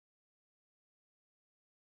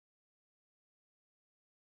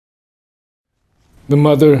The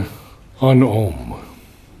Mother on Om.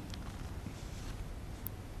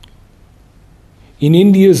 In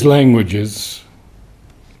India's languages,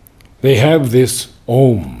 they have this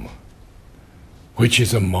Om, which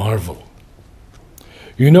is a marvel.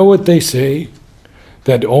 You know what they say?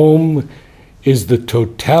 That Om is the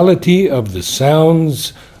totality of the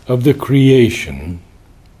sounds of the creation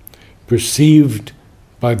perceived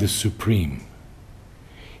by the Supreme.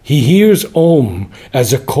 He hears Om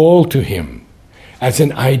as a call to him, as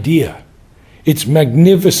an idea. It's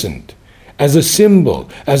magnificent, as a symbol,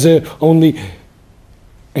 as a only...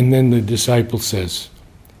 And then the disciple says,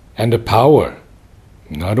 and a power,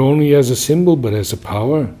 not only as a symbol, but as a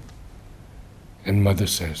power. And Mother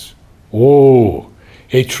says, oh,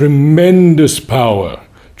 a tremendous power,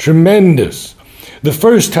 tremendous. The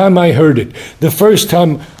first time I heard it,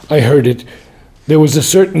 there was a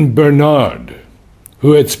certain Bernard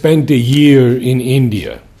who had spent a year in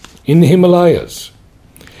India, in the Himalayas,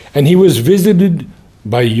 and he was visited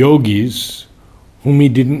by yogis whom he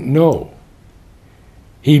didn't know.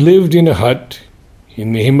 He lived in a hut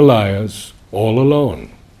in the Himalayas all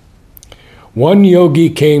alone. One yogi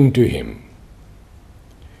came to him.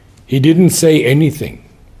 He didn't say anything.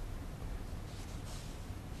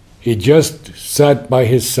 He just sat by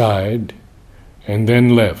his side and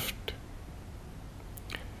then left.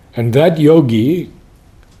 And that yogi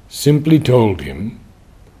simply told him,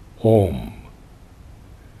 Om.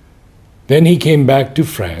 Then he came back to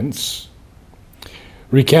France,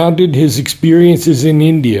 recounted his experiences in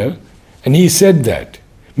India, and he said that.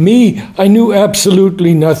 Me, I knew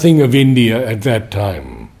absolutely nothing of India at that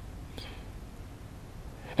time.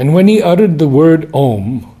 And when he uttered the word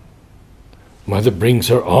Om, Mother brings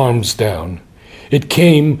her arms down. It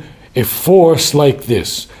came a force like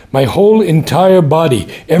this. My whole entire body,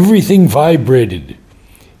 everything vibrated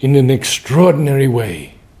in an extraordinary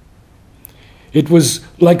way. It was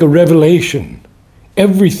like a revelation.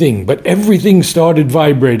 Everything started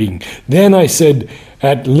vibrating. Then I said,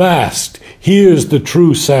 at last, here's the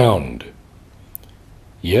true sound.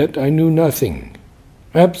 Yet I knew nothing,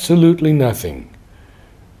 absolutely nothing,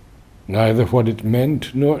 neither what it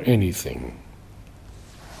meant nor anything.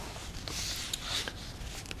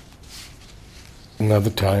 Another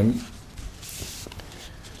time,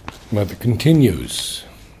 Mother continues.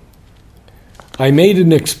 I made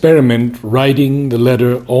an experiment writing the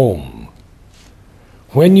letter Om.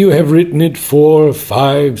 When you have written it 4,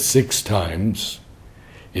 5, 6 times,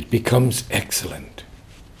 it becomes excellent.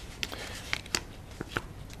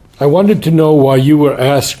 I wanted to know why you were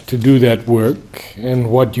asked to do that work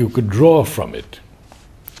and what you could draw from it.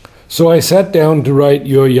 So I sat down to write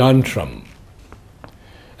your yantram,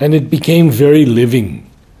 and it became very living.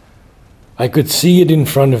 I could see it in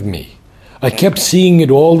front of me. I kept seeing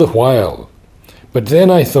it all the while. But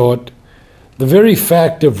then I thought, the very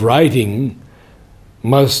fact of writing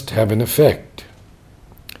must have an effect.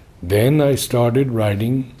 Then I started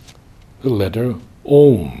writing the letter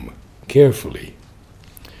Om carefully.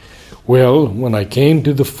 Well, when I came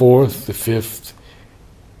to the 4th, the 5th,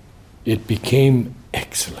 it became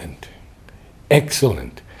excellent,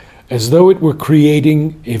 excellent, as though it were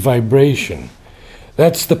creating a vibration.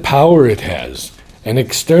 That's the power it has, an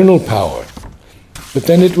external power. But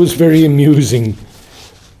then it was very amusing.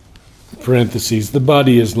 Parentheses, the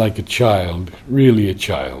body is like a child, really a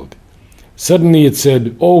child. Suddenly it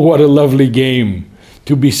said, oh, what a lovely game,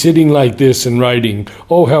 to be sitting like this and writing.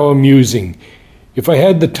 Oh, how amusing. If I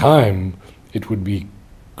had the time, it would be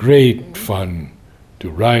great fun to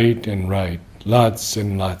write and write lots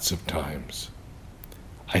and lots of times.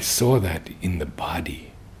 I saw that in the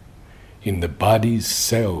body's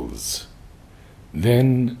cells.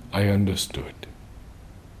 Then I understood.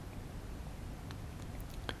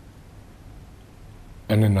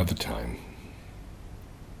 And another time,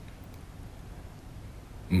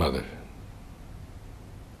 Mother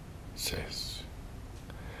says,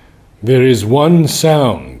 there is one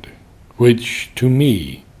sound which, to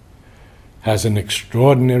me, has an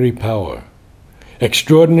extraordinary power,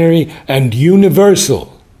 extraordinary and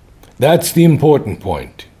universal. That's the important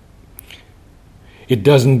point. It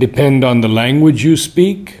doesn't depend on the language you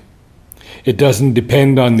speak. It doesn't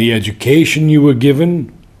depend on the education you were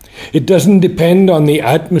given. It doesn't depend on the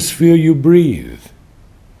atmosphere you breathe.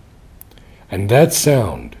 And that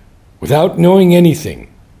sound, without knowing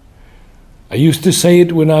anything, I used to say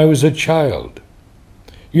it when I was a child.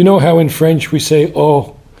 You know how in French we say,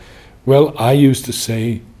 oh, well, I used to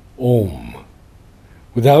say Om,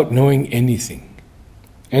 without knowing anything.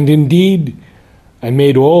 And indeed, I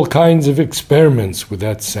made all kinds of experiments with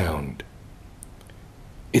that sound.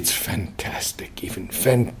 It's fantastic, even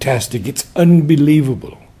fantastic. It's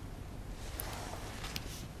unbelievable.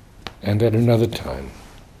 and at another time.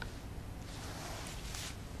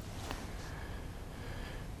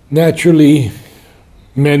 Naturally,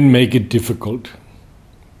 men make it difficult,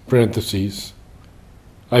 parentheses.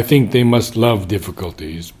 I think they must love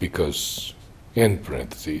difficulties because, end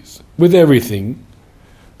parentheses, with everything,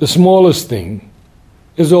 the smallest thing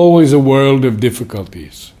is always a world of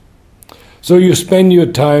difficulties. So you spend your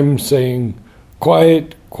time saying,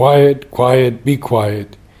 quiet, quiet, quiet, be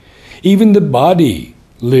quiet. Even the body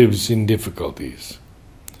lives in difficulties.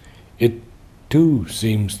 It too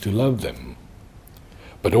seems to love them.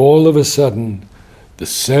 But all of a sudden, the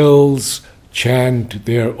cells chant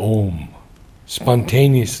their Om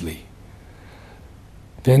spontaneously.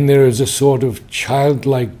 Then there is a sort of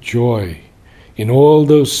childlike joy in all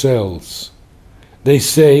those cells. They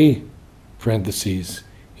say, parentheses,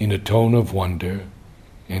 in a tone of wonder,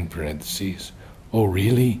 in parentheses, oh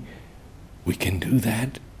really? We can do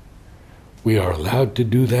that? We are allowed to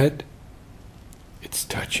do that? It's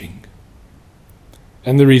touching.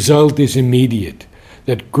 And the result is immediate,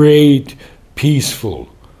 that great, peaceful,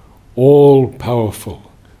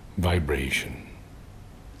 all-powerful vibration.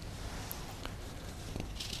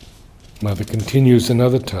 Mother continues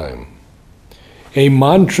another time. A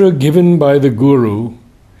mantra given by the Guru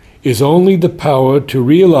is only the power to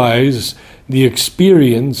realize the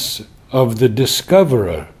experience of the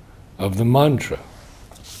discoverer of the mantra.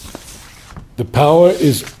 The power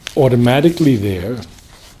is automatically there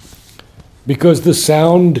because the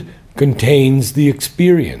sound contains the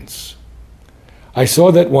experience. I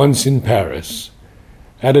saw that once in Paris,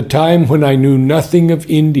 at a time when I knew nothing of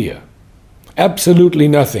India, absolutely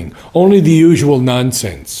nothing, only the usual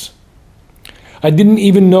nonsense. I didn't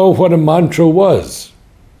even know what a mantra was.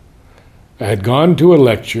 I had gone to a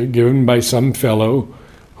lecture given by some fellow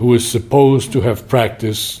who was supposed to have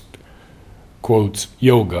practiced, quotes,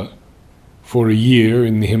 yoga for a year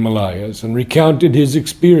in the Himalayas and recounted his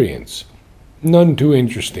experience. None too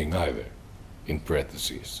interesting either, in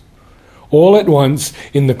parentheses. All at once,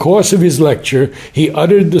 in the course of his lecture, he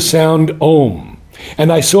uttered the sound Om,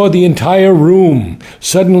 and I saw the entire room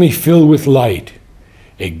suddenly fill with light,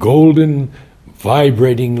 a golden,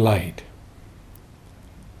 vibrating light.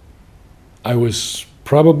 I was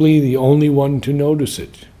probably the only one to notice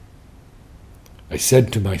it. I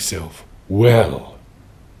said to myself, well.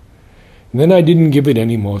 And then I didn't give it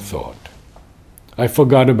any more thought. I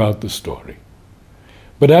forgot about the story.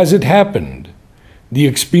 But as it happened, the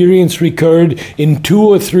experience recurred in 2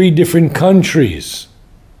 or 3 different countries,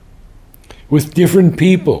 with different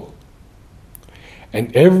people.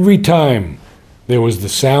 And every time there was the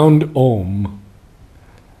sound Om,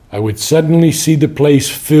 I would suddenly see the place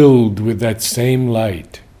filled with that same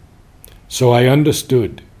light. So I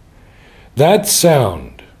understood. That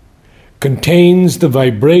sound contains the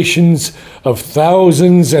vibrations of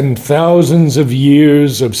thousands and thousands of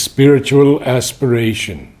years of spiritual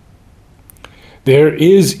aspiration. There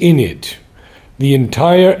is in it the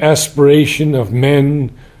entire aspiration of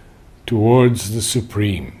men towards the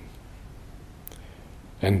Supreme.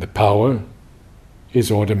 And the power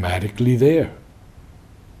is automatically there,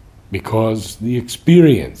 because the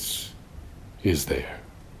experience is there.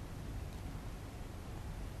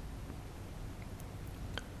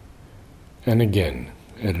 And again,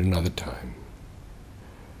 at another time.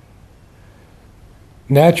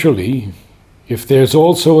 Naturally, if there's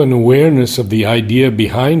also an awareness of the idea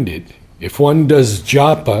behind it, if one does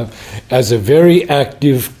japa as a very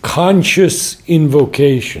active, conscious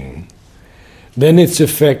invocation, then its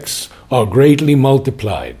effects are greatly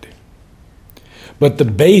multiplied. But the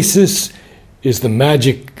basis is the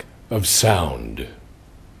magic of sound.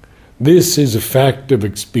 This is a fact of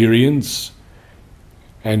experience,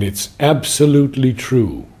 and it's absolutely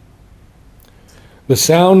true. The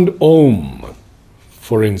sound Om,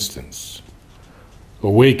 for instance,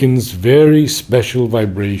 awakens very special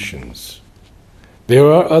vibrations.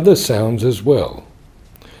 There are other sounds as well,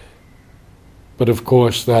 but of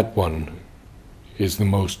course that one is the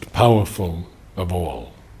most powerful of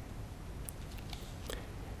all.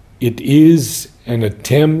 It is an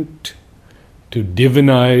attempt to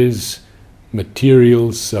divinize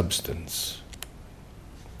material substance.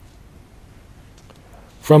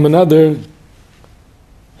 From another,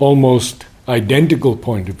 almost identical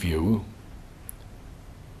point of view,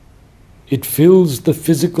 it fills the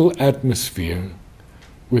physical atmosphere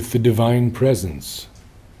with the divine presence.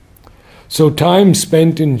 So time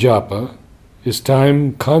spent in japa is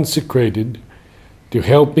time consecrated to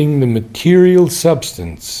helping the material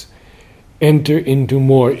substance enter into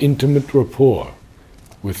more intimate rapport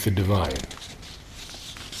with the divine.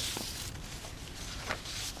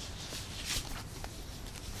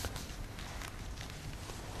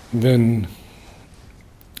 Then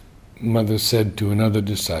Mother said to another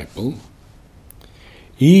disciple,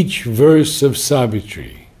 each verse of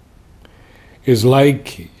Savitri is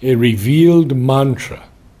like a revealed mantra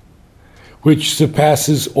which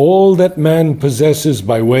surpasses all that man possesses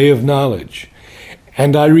by way of knowledge.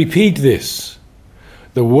 And I repeat this,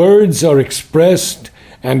 the words are expressed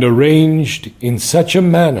and arranged in such a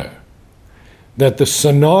manner that the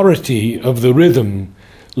sonority of the rhythm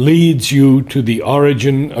leads you to the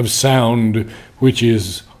origin of sound, which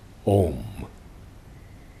is Om.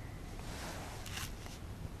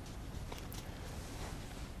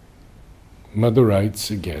 Mother writes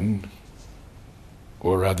again,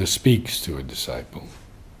 or rather speaks to a disciple,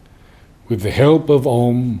 with the help of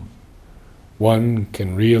Om, one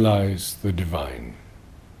can realize the divine.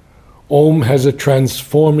 Om has a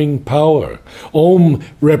transforming power. Om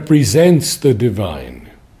represents the divine.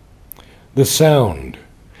 The sound.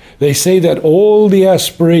 They say that all the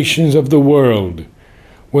aspirations of the world,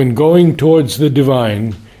 when going towards the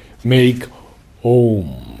divine, make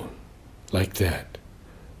Om, like that.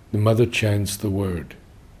 The mother chants the word.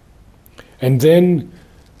 And then,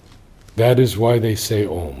 that is why they say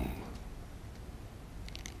Om.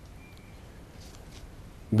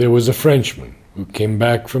 There was a Frenchman who came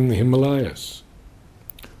back from the Himalayas,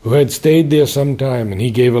 who had stayed there some time, and he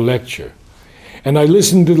gave a lecture. And I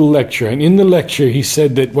listened to the lecture, and in the lecture he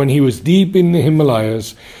said that when he was deep in the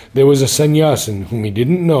Himalayas, there was a sannyasin whom he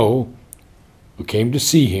didn't know, who came to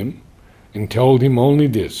see him, and told him only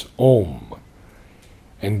this, Om,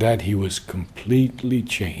 and that he was completely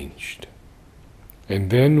changed. And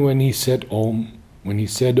then when he said Om,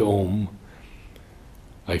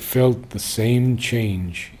 I felt the same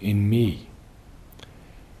change in me,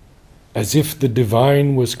 as if the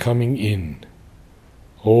divine was coming in.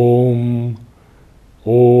 Om,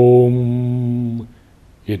 Om,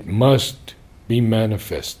 it must be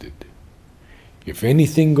manifested. If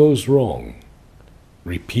anything goes wrong,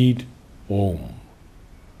 repeat Om.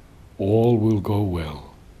 All will go well.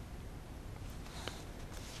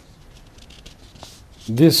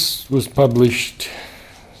 This was published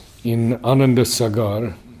in Ananda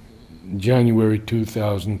Sagar, January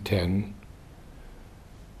 2010,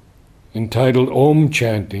 entitled Om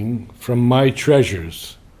Chanting from My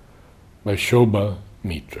Treasures by Shobha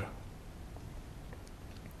Mitra.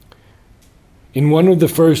 In one of the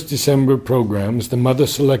first December programs, the mother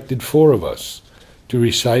selected 4 of us to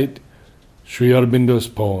recite Sri Aurobindo's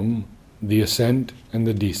poem, The Ascent and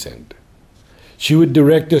the Descent. She would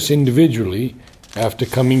direct us individually after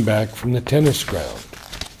coming back from the tennis ground.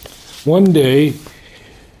 One day,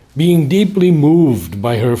 being deeply moved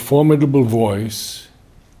by her formidable voice,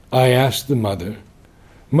 I asked the mother,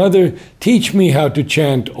 "Mother, teach me how to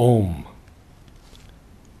chant Om."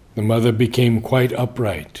 The mother became quite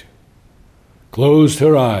upright, closed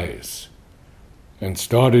her eyes, and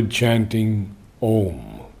started chanting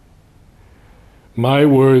Om. My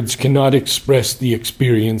words cannot express the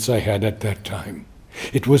experience I had at that time.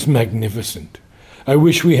 It was magnificent. I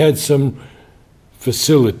wish we had some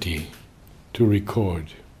facility to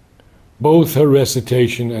record both her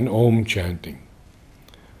recitation and Om chanting.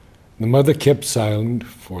 The mother kept silent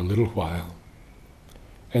for a little while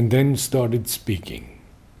and then started speaking.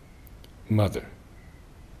 Mother,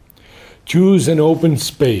 choose an open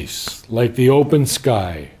space like the open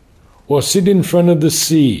sky, or sit in front of the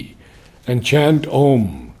sea and chant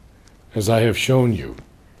Om as I have shown you.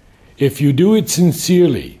 If you do it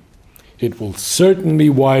sincerely, it will certainly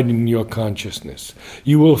widen your consciousness.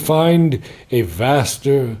 You will find a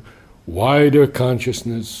vaster, wider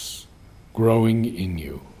consciousness growing in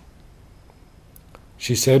you.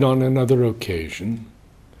 She said on another occasion,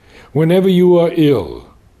 whenever you are ill,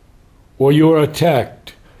 or you are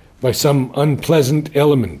attacked by some unpleasant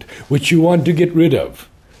element which you want to get rid of,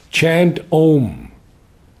 chant Om.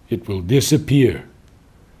 It will disappear.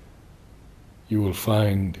 You will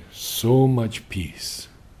find so much peace.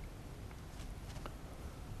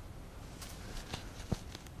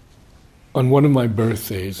 On one of my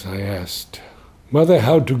birthdays, I asked, "Mother,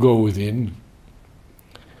 how to go within?"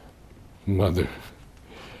 Mother,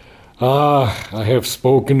 I have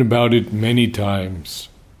spoken about it many times.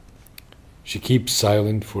 She keeps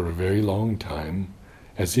silent for a very long time,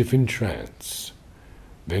 as if in trance,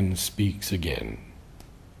 then speaks again.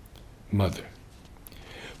 Mother,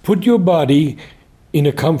 put your body in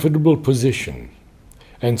a comfortable position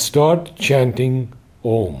and start chanting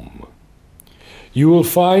Om. You will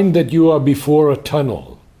find that you are before a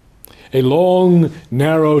tunnel, a long,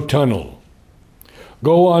 narrow tunnel.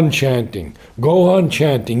 Go on chanting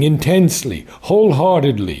intensely,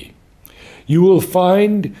 wholeheartedly. You will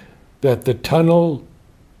find that the tunnel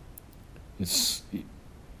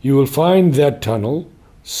you will find that tunnel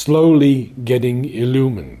slowly getting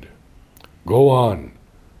illumined. Go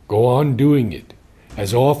on doing it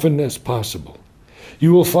as often as possible.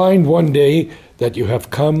 You will find one day that you have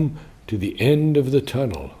come to the end of the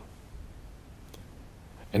tunnel,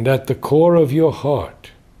 and at the core of your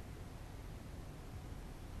heart,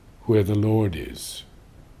 where the Lord is.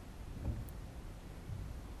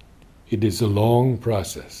 It is a long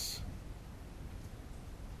process,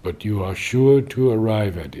 but you are sure to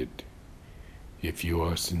arrive at it if you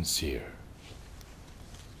are sincere.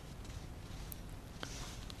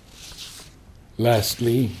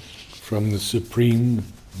 Lastly, from the Supreme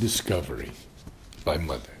Discovery by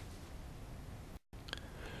Mother.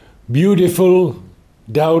 Beautiful,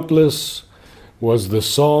 doubtless, was the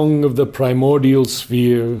song of the primordial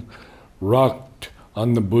sphere rocked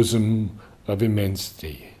on the bosom of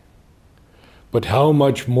immensity. But how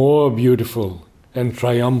much more beautiful and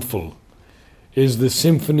triumphal is the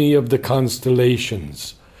symphony of the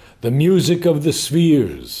constellations, the music of the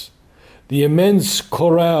spheres, the immense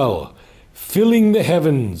chorale filling the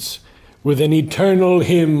heavens with an eternal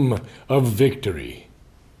hymn of victory.